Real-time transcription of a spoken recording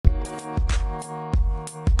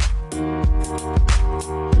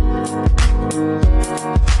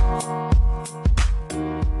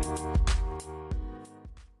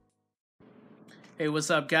Hey,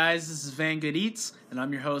 what's up, guys? This is Van Good Eats, and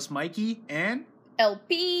I'm your host, Mikey, and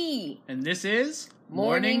LP. And this is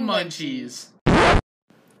Morning Munchies.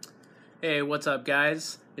 Hey, what's up,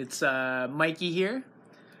 guys? It's Mikey here,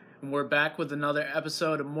 and we're back with another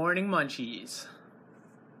episode of Morning Munchies.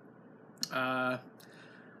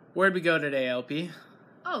 Where'd we go today, LP?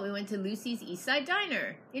 Oh, we went to Lucy's East Side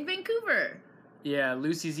Diner in Vancouver. Yeah,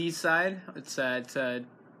 Lucy's East Side. It's at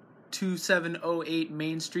 2708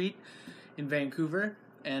 Main Street in Vancouver,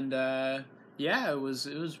 and yeah, it was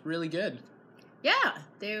really good. Yeah,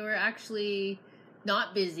 they were actually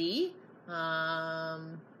not busy.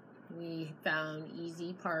 We found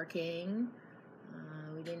easy parking.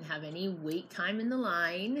 We didn't have any wait time in the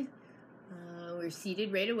line. We were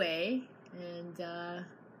seated right away, and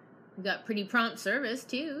we got pretty prompt service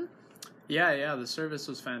too. Yeah, the service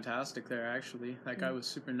was fantastic there, actually. That guy was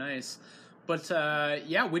super nice. But,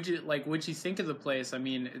 yeah, what'd you think of the place? I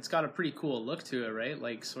mean, it's got a pretty cool look to it, right?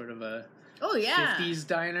 Like, sort of a 50s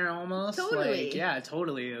diner almost. Totally. Like, yeah,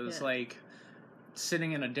 totally. It was like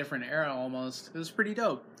sitting in a different era almost. It was pretty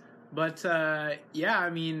dope. But, yeah, I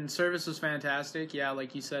mean, service was fantastic. Yeah,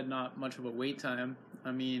 like you said, not much of a wait time.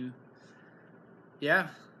 I mean, yeah.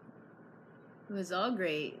 It was all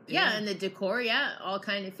great. Yeah. Yeah, and the decor, all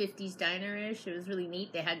kind of 50s diner-ish. It was really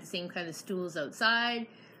neat. They had the same kind of stools outside,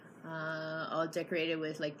 all decorated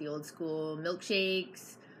with, like, the old school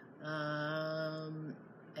milkshakes.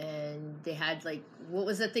 And they had, like, what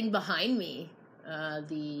was the thing behind me?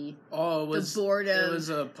 The board of... It was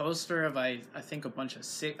a poster of, I think, a bunch of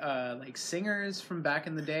singers from back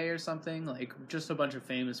in the day or something. Like, just a bunch of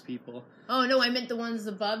famous people. Oh, no, I meant the ones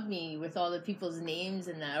above me with all the people's names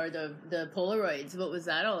and that, or the Polaroids. What was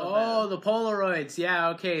that all about? Oh, the Polaroids. Yeah,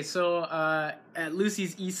 okay. So, at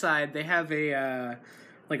Lucy's East Side, they have a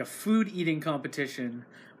food eating competition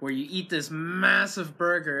where you eat this massive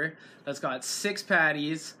burger that's got 6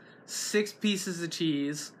 patties, 6 pieces of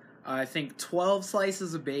cheese, I think 12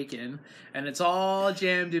 slices of bacon, and it's all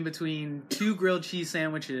jammed in between 2 grilled cheese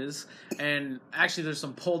sandwiches, and actually there's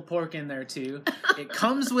some pulled pork in there too. It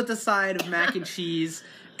comes with a side of mac and cheese,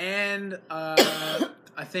 and I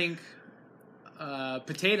think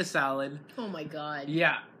potato salad. Oh my god.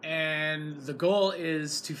 Yeah, and the goal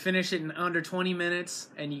is to finish it in under 20 minutes,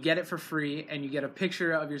 and you get it for free, and you get a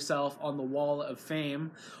picture of yourself on the Wall of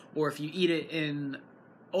Fame, or if you eat it in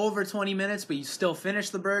over 20 minutes, but you still finish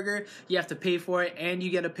the burger, you have to pay for it, and you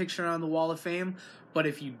get a picture on the Wall of Fame. But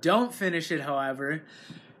if you don't finish it, however,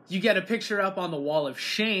 you get a picture up on the Wall of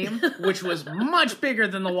Shame, which was much bigger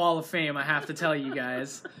than the Wall of Fame, I have to tell you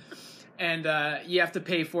guys. And you have to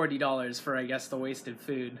pay $40 for, I guess, the wasted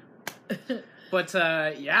food. But,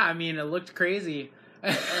 yeah, I mean, it looked crazy.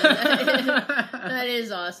 That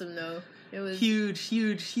is awesome, though. It was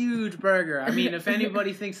huge burger. I mean, if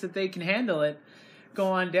anybody thinks that they can handle it, go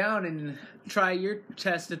on down and try your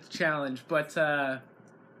test at the challenge. But,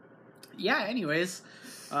 yeah, anyways.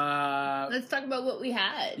 Let's talk about what we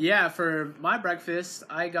had. Yeah, for my breakfast,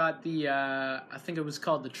 I got the, I think it was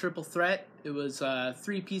called the Triple Threat. It was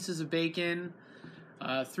 3 pieces of bacon,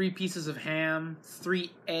 3 pieces of ham, 3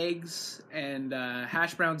 eggs, and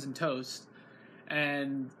hash browns and toast.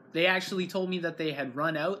 And they actually told me that they had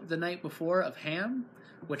run out the night before of ham,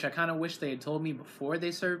 which I kind of wish they had told me before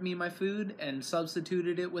they served me my food and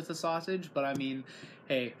substituted it with a sausage. But I mean,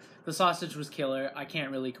 hey, the sausage was killer. I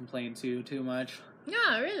can't really complain too much.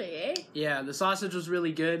 Yeah, really, eh? Yeah, the sausage was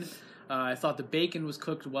really good. I thought the bacon was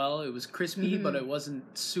cooked well. It was crispy, but it wasn't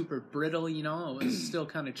super brittle, you know. It was still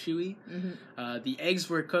kind of chewy. The eggs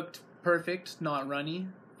were cooked perfect, not runny.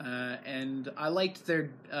 And I liked their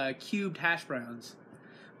cubed hash browns.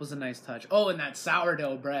 It was a nice touch. Oh, and that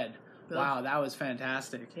sourdough bread. Wow, that was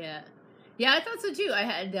fantastic. Yeah, I thought so too. I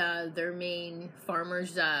had their main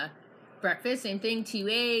farmer's breakfast. Same thing, 2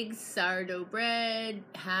 eggs, sourdough bread,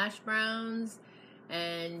 hash browns,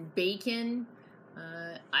 and bacon.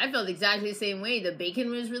 I felt exactly the same way. The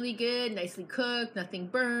bacon was really good, nicely cooked, nothing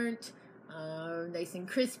burnt, nice and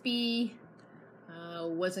crispy,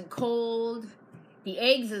 wasn't cold. The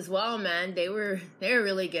eggs as well, man, they were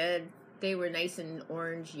really good. They were nice and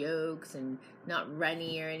orange yolks and not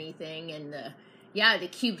runny or anything. And the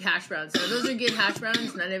cubed hash browns. So those are good hash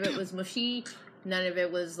browns. None of it was mushy. None of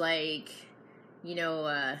it was like, you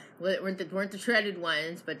know, weren't the shredded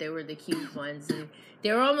ones, but they were the cubed ones. And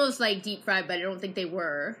they were almost like deep fried, but I don't think they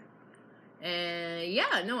were. And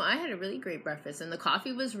yeah, no, I had a really great breakfast, and the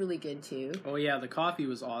coffee was really good too. Oh yeah, the coffee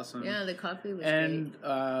was awesome. Yeah, the coffee was great. And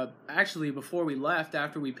actually, before we left,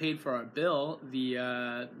 after we paid for our bill, the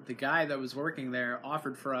guy that was working there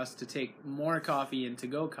offered for us to take more coffee in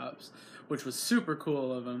to-go cups, which was super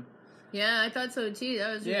cool of him. Yeah, I thought so too.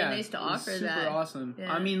 That was really nice to offer super that. Super awesome.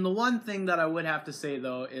 Yeah. I mean, the one thing that I would have to say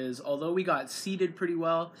though is, although we got seated pretty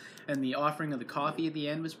well, and the offering of the coffee at the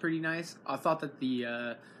end was pretty nice, I thought that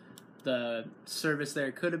the service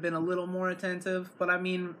there could have been a little more attentive. But I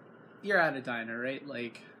mean, you're at a diner, right?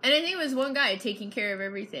 Like, and I think it was one guy taking care of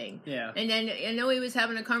everything. Yeah. And then I know he was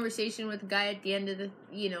having a conversation with the guy at the end of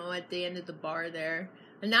the bar there.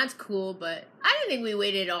 And that's cool, but I don't think we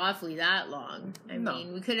waited awfully that long. I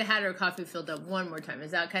mean, we could have had our coffee filled up one more time.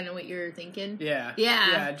 Is that kind of what you're thinking? Yeah. Yeah.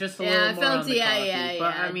 Yeah, just a little more on the coffee. Yeah.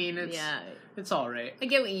 But I mean, it's all right. I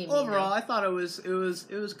get what you mean. Overall, I thought it was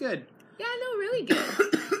good. Yeah, no, really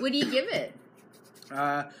good. What do you give it?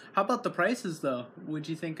 How about the prices, though? What'd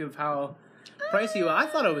you think of how pricey? I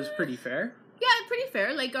thought it was pretty fair. Yeah, pretty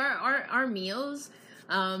fair. Like our meals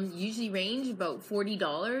usually range about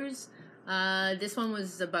 $40. This one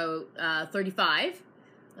was about $35,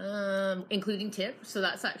 including tip. So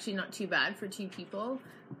that's actually not too bad for two people.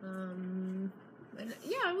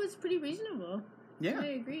 Yeah, it was pretty reasonable. Yeah, I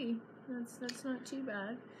agree. That's not too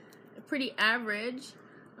bad. Pretty average.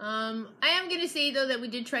 I am gonna say though that we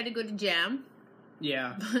did try to go to Jam.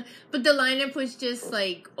 Yeah. But the lineup was just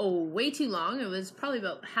like, way too long. It was probably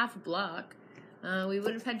about half a block. We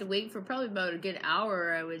would have had to wait for probably about a good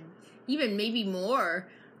hour. Even maybe more.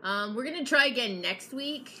 We're going to try again next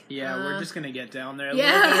week. Yeah, we're just going to get down there a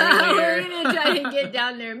little bit earlier. We're going to try to get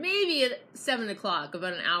down there maybe at 7 o'clock,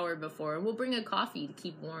 about an hour before. And we'll bring a coffee to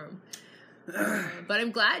keep warm. But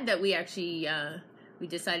I'm glad that we actually, we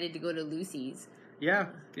decided to go to Lucy's. Yeah,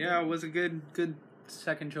 it was a good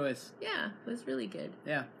second choice. Yeah, it was really good.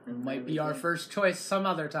 Yeah, it might be our first choice some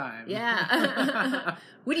other time. Yeah.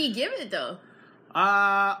 What do you give it, though?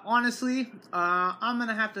 Honestly, I'm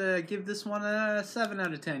gonna have to give this one a 7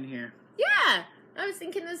 out of 10 here. Yeah, I was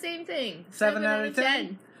thinking the same thing. 7 out of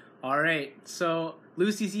 10? Alright, so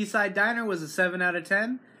Lucy's Eastside Diner was a 7 out of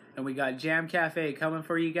 10, and we got Jam Cafe coming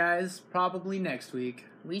for you guys probably next week.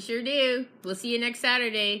 We sure do. We'll see you next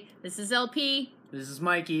Saturday. This is LP. This is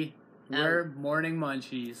Mikey. We're Morning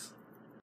Munchies.